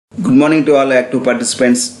Good morning to all active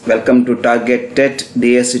participants. Welcome to Dietcet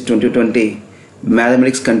Deecet 2020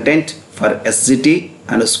 Mathematics content for SGT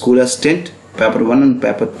and School Assistant Paper 1 and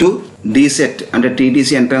Paper 2. Deecet అంటే TTC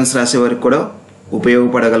entrance రాసే వారికి కూడా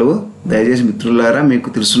ఉపయోగపడగలవు. దయచేసి మిత్రులారా మీకు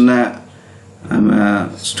తెలుసున్న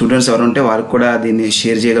స్టూడెంట్స్ ఎవరు ఉంటే వారికి కూడా దీన్ని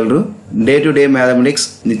షేర్ చేయగలరు. డే టు డే మ్యాథమెటిక్స్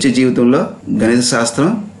నిత్య జీవితంలో గణిత శాస్త్రం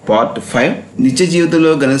పార్ట్ 5. నిత్య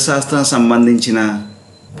జీవితంలో గణిత శాస్త్రం సంబంధించిన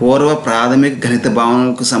పూర్వ ప్రాథమిక గణిత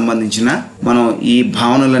భావనలకు సంబంధించిన మనం ఈ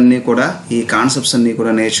భావనలన్నీ కూడా ఈ కాన్సెప్ట్స్ అన్నీ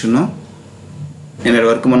కూడా నేర్చుకున్నాం. నిన్నటి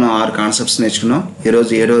వరకు మనం 6 కాన్సెప్ట్స్ నేర్చుకున్నాం.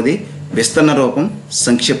 ఈరోజు 7వది విస్తరణ రూపం,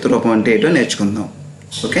 సంక్షిప్త రూపం అంటే ఏంటో నేర్చుకుందాం.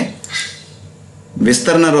 ఓకే,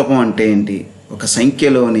 విస్తరణ రూపం అంటే ఏంటి? ఒక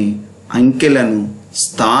సంఖ్యలోని అంకెలను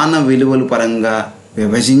స్థాన విలువల పరంగా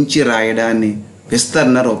విభజించి రాయడాన్ని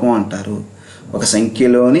విస్తరణ రూపం అంటారు. ఒక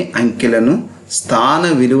సంఖ్యలోని అంకెలను స్థాన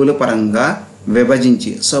విలువల పరంగా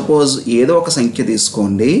విభజించి, సపోజ్ ఏదో ఒక సంఖ్య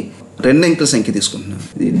తీసుకోండి, 2 అంకెల సంఖ్య తీసుకుంటున్నాను.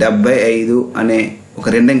 ఇది 75 అనే ఒక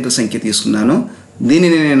 2 అంకెల సంఖ్య తీసుకున్నాను.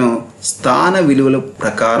 దీనిని నేను స్థాన విలువల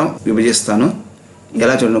ప్రకారం విభజిస్తాను.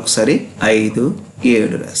 ఎలా చూడండి ఒకసారి. 5,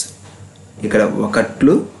 7 రాశాను. ఇక్కడ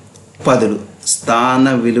 1లు 10లు స్థాన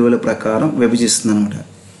విలువల ప్రకారం విభజిస్తుంది అనమాట.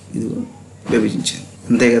 ఇది విభజించాను,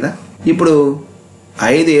 అంతే కదా. ఇప్పుడు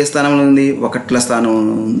 5 ఏ స్థానంలో ఉంది? 1ల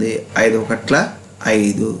స్థానంలో ఉంది. 5 1ల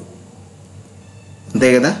 5, అంతే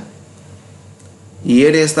కదా.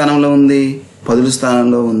 7 ఏ స్థానంలో ఉంది? 10ల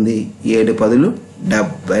స్థానంలో ఉంది. 7 10లు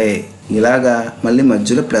 70. ఇలాగా మళ్ళీ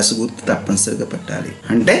మధ్యలో ప్లస్ గుర్తు తప్పనిసరిగా పెట్టాలి.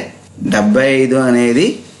 అంటే 75 అనేది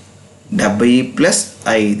 70 +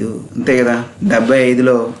 5, అంతే కదా.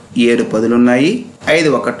 75లో 7 10లు ఉన్నాయి, 5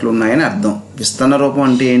 1లు ఉన్నాయని అర్థం. విస్తరణ రూపం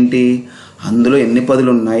అంటే ఏంటి? అందులో ఎన్ని 10లు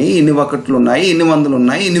ఉన్నాయి, ఎన్ని 1లు ఉన్నాయి, ఎన్ని 100లు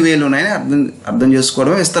ఉన్నాయి, ఎన్ని 1000 ఉన్నాయని అర్థం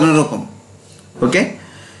చేసుకోవడమే విస్తరణ రూపం. ఓకే,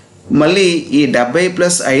 మళ్ళీ ఈ 70 +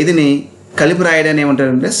 5ని కలిపి రాయడాన్ని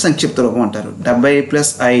ఏమంటారంటే సంక్షిప్త రూపం అంటారు. 70 +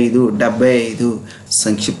 5 75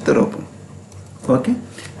 సంక్షిప్త రూపం. ఓకే,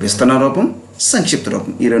 విస్తరణ రూపం, సంక్షిప్త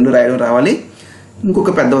రూపం, ఈ రెండు రాయడం రావాలి.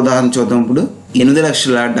 ఇంకొక పెద్ద ఉదాహరణ చూద్దాం. ఇప్పుడు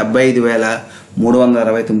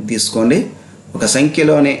 8,75,369 తీసుకోండి. ఒక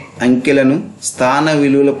సంఖ్యలోని అంకెలను స్థాన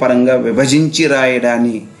విలువల పరంగా విభజించి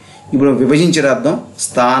రాయడాన్ని ఇప్పుడు విభజించి రాద్దాం.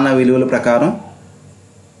 స్థాన విలువల ప్రకారం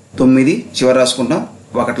 9 చివరి రాసుకుంటాం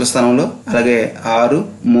 1ల స్థానంలో. అలాగే 6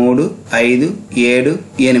 3 5 7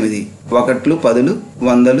 8 1లు 10లు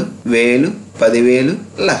 100లు 1000 10,000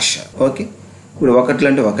 లక్ష. ఓకే, ఇప్పుడు 1లు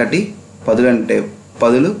అంటే 1, 10లు అంటే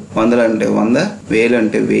 10లు, 100లు అంటే 100, 1000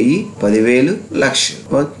 అంటే 1000, 10,000 లక్ష.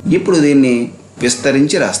 ఓకే, ఇప్పుడు దీన్ని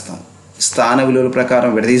విస్తరించి రాస్తాం. స్థాన విలువల ప్రకారం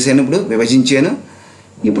విడదీసాను, ఇప్పుడు విభజించాను.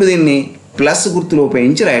 ఇప్పుడు దీన్ని ప్లస్ గుర్తులు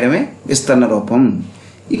ఉపయోగించి రాయడమే విస్తరణ రూపం.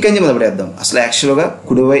 ఇక్కడి నుంచి మొదలుపెడేద్దాం. అసలు యాక్చువల్గా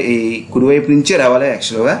కుడివైపు నుంచే రావాలి.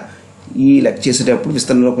 యాక్చువల్గా ఈ లెక్క చేసేటప్పుడు,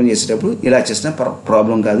 విస్తరణ రూపం చేసేటప్పుడు ఇలా చేసిన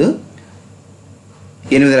ప్రాబ్లం కాదు.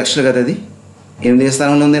 8 లక్షలు కదా, అది 8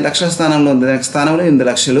 స్థానంలో ఉంది, లక్షల స్థానంలో ఉంది. దానికి స్థానంలో 8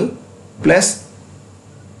 లక్షలు plus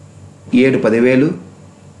 7 10,000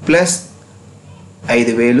 plus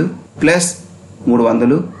 5,000 plus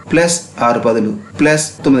 300 plus 6 10లు plus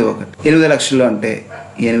 9 1. 8 లక్షలు అంటే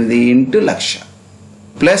 8 × 1,00,000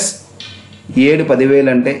 ప్లస్ 7 10,000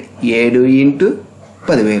 అంటే 7 ×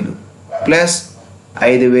 10,000 ప్లస్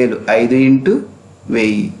 5,000 5 ×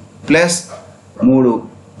 1000 ప్లస్ 3 ×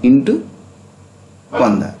 100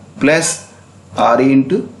 ప్లస్ 6 ×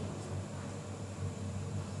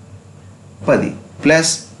 10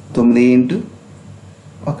 ప్లస్ 9 ×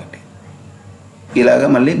 1. ఇలాగా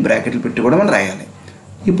మళ్ళీ బ్రాకెట్లు పెట్టి కూడా మనం రాయాలి.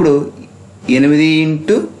 ఇప్పుడు 8 ×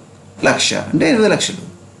 1,00,000 అంటే 8 లక్షలు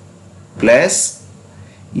ప్లస్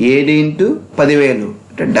 7 × 10,000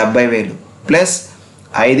 అంటే 70,000 plus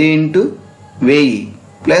 5 × 1000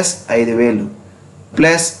 plus 5,000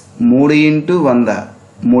 plus 3 × 100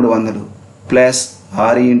 300 plus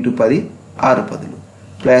 6 × 10 6 10లు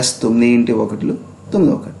plus 9 × 1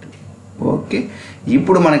 9 1. Okay,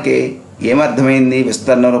 ఇప్పుడు మనకి ఏమర్థమైంది?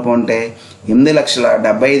 విస్తరణ రూపం అంటే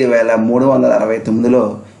 8,75,369లో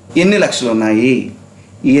ఎన్ని లక్షలు ఉన్నాయి,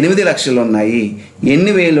 ఎన్ని 8 లక్షలు ఉన్నాయి,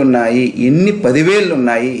 ఎన్ని 1000 ఉన్నాయి, ఎన్ని 10,000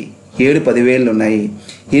 ఉన్నాయి, 7 10,000 ఉన్నాయి,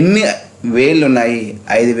 ఎన్ని 1000 ఉన్నాయి,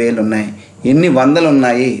 5,000 ఉన్నాయి, ఎన్ని 100లు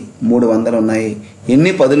ఉన్నాయి, 300 ఉన్నాయి,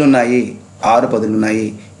 ఎన్ని 10లు ఉన్నాయి, 6 10లు ఉన్నాయి,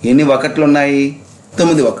 ఎన్ని 1లు ఉన్నాయి,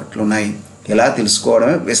 9 1లు ఉన్నాయి. ఇలా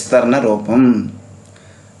తెలుసుకోవడమే విస్తరణ రూపం.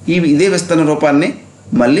 ఇదే విస్తరణ రూపాన్ని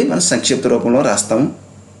మళ్ళీ మనం సంక్షిప్త రూపంలో రాస్తాము.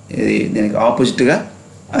 ఇది దీనికి ఆపోజిట్గా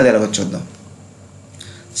అది ఎలాగో చూద్దాం.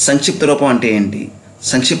 సంక్షిప్త రూపం అంటే ఏంటి?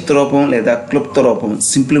 సంక్షిప్త రూపం లేదా క్లుప్త రూపం,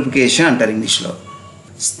 సింప్లిఫికేషన్ అంటారు ఇంగ్లీష్లో.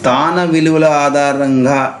 స్థాన విలువల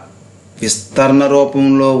ఆధారంగా విస్తరణ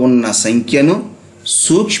రూపంలో ఉన్న సంఖ్యను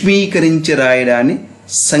సూక్ష్మీకరించి రాయడాన్ని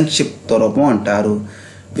సంక్షిప్త రూపం అంటారు.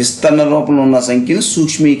 విస్తరణ రూపంలో ఉన్న సంఖ్యను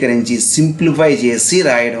సూక్ష్మీకరించి సింప్లిఫై చేసి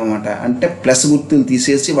రాయడం అన్నమాట. అంటే ప్లస్ గుర్తులు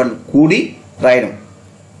తీసేసి వాటిని కూడి రాయడం,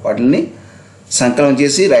 వాటిని సంకలనం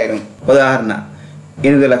చేసి రాయడం. ఉదాహరణ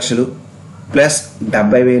 8 లక్షలు plus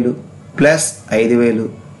 70,000 plus 5,000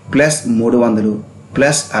 plus 300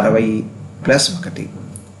 plus 60 plus 1.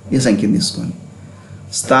 ఈ సంఖ్యను తీసుకోండి.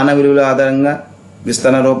 స్థాన విలువల ఆధారంగా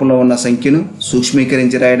విస్తరణ రూపంలో ఉన్న సంఖ్యను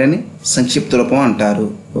సూక్ష్మీకరించి రాయడాన్ని సంక్షిప్త రూపం అంటారు.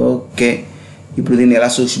 ఓకే, ఇప్పుడు దీన్ని ఎలా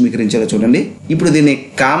సూక్ష్మీకరించాలో చూడండి. ఇప్పుడు దీన్ని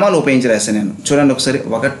కామాలు ఉపయోగించి రాశాను నేను. చూడండి ఒకసారి.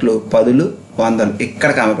 1లు 10లు 100లు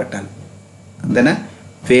ఇక్కడ కామ పెట్టాలి. అంతేనా?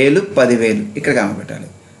 1000 10,000 ఇక్కడ కామ పెట్టాలి.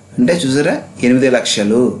 అంటే చూసారా, 8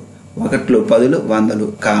 లక్షలు 1లు 10లు 100లు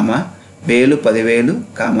కామ 1000 10,000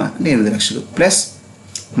 కామ అంటే 8 లక్షలు ప్లస్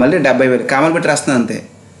మళ్ళీ 70,000 కామలు పెట్టి రాస్తున్నాను అంతే.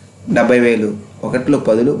 70,000 1లు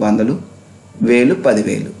 10లు 100లు 1000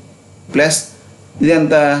 10,000 ప్లస్ ఇది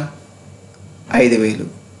ఎంత 5,000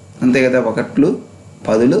 అంతే కదా. 1లు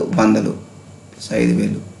 10లు 100లు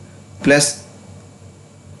 5,000 ప్లస్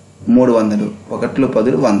 300 1లు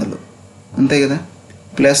 10లు 100లు అంతే కదా.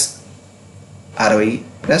 Plus 60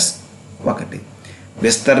 plus 1.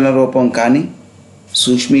 విస్తరణ రూపం కానీ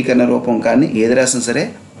సూక్ష్మీకరణ రూపం కానీ ఏది రాసినా సరే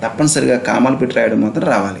తప్పనిసరిగా కామాలు పెట్టి రాయడం మాత్రం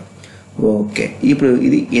రావాలి. ఓకే, ఇప్పుడు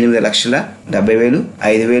ఇది 8,70,000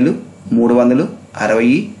 5,000 300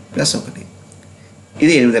 60 ప్లస్ 1.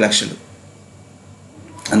 ఇది 8 లక్షలు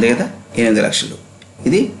అంతే కదా. 8 లక్షలు.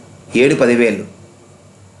 ఇది 7 10,000.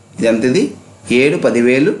 ఇది ఎంత? ఇది 7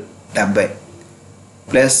 10,000 70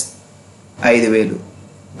 ప్లస్ 5,000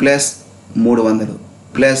 ప్లస్ 300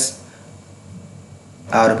 ప్లస్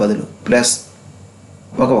 6 10లు ప్లస్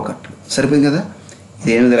 1 సరిపోయింది కదా.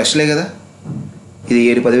 ఇది 8 లక్షలే కదా. ఇది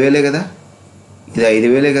 7 10,000 కదా. ఇది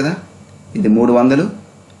 5,000 కదా. ఇది 300,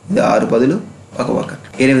 ఇది 6 10లు 1.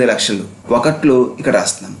 8 లక్షలు. 1లు ఇక్కడ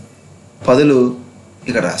రాస్తున్నాను, 10లు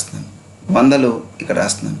ఇక్కడ రాస్తున్నాను, 100లు ఇక్కడ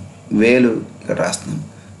రాస్తున్నాను, 1000 ఇక్కడ రాస్తున్నాను,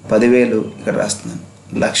 10,000 ఇక్కడ రాస్తున్నాను,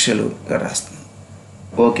 లక్షలు ఇక్కడ రాస్తున్నాను.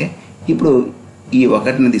 ఓకే, ఇప్పుడు ఈ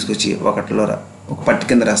 1ని తీసుకొచ్చి 1లో ఒక పట్టు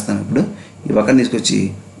కింద రాస్తాను. ఇప్పుడు ఈ 1ని తీసుకొచ్చి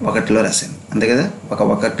 1లో రాశాను అంతే కదా.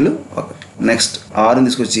 1 నెక్స్ట్ 6ని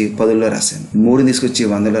తీసుకొచ్చి 10లో రాశాను, 3ని తీసుకొచ్చి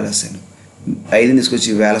 100లో రాశాను, 5ని తీసుకొచ్చి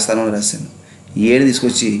 1000 స్థానంలో రాశాను, 7ని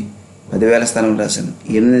తీసుకొచ్చి 10,000 స్థానంలో రాశాను,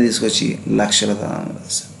 8ని తీసుకొచ్చి లక్షల స్థానంలో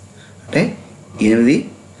రాశాను. అంటే 8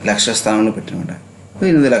 లక్షల స్థానంలో పెట్టినమాట.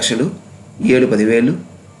 8 లక్షలు 7 10,000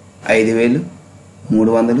 5,000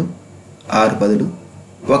 300 6 10లు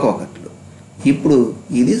 1. ఇప్పుడు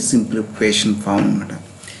ఇది సింప్లిఫికేషన్ ఫామ్ అన్నమాట,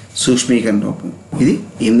 సూక్ష్మీకరణ రూపం. ఇది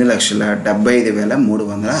 8,75,361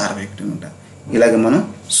 అనమాట. ఇలాగ మనం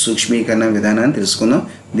సూక్ష్మీకరణ విధానాన్ని తెలుసుకుందాం.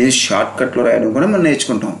 దీన్ని షార్ట్ కట్లో రాయడం కూడా మనం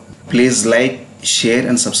నేర్చుకుంటాం. Please like, share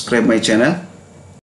and subscribe my channel.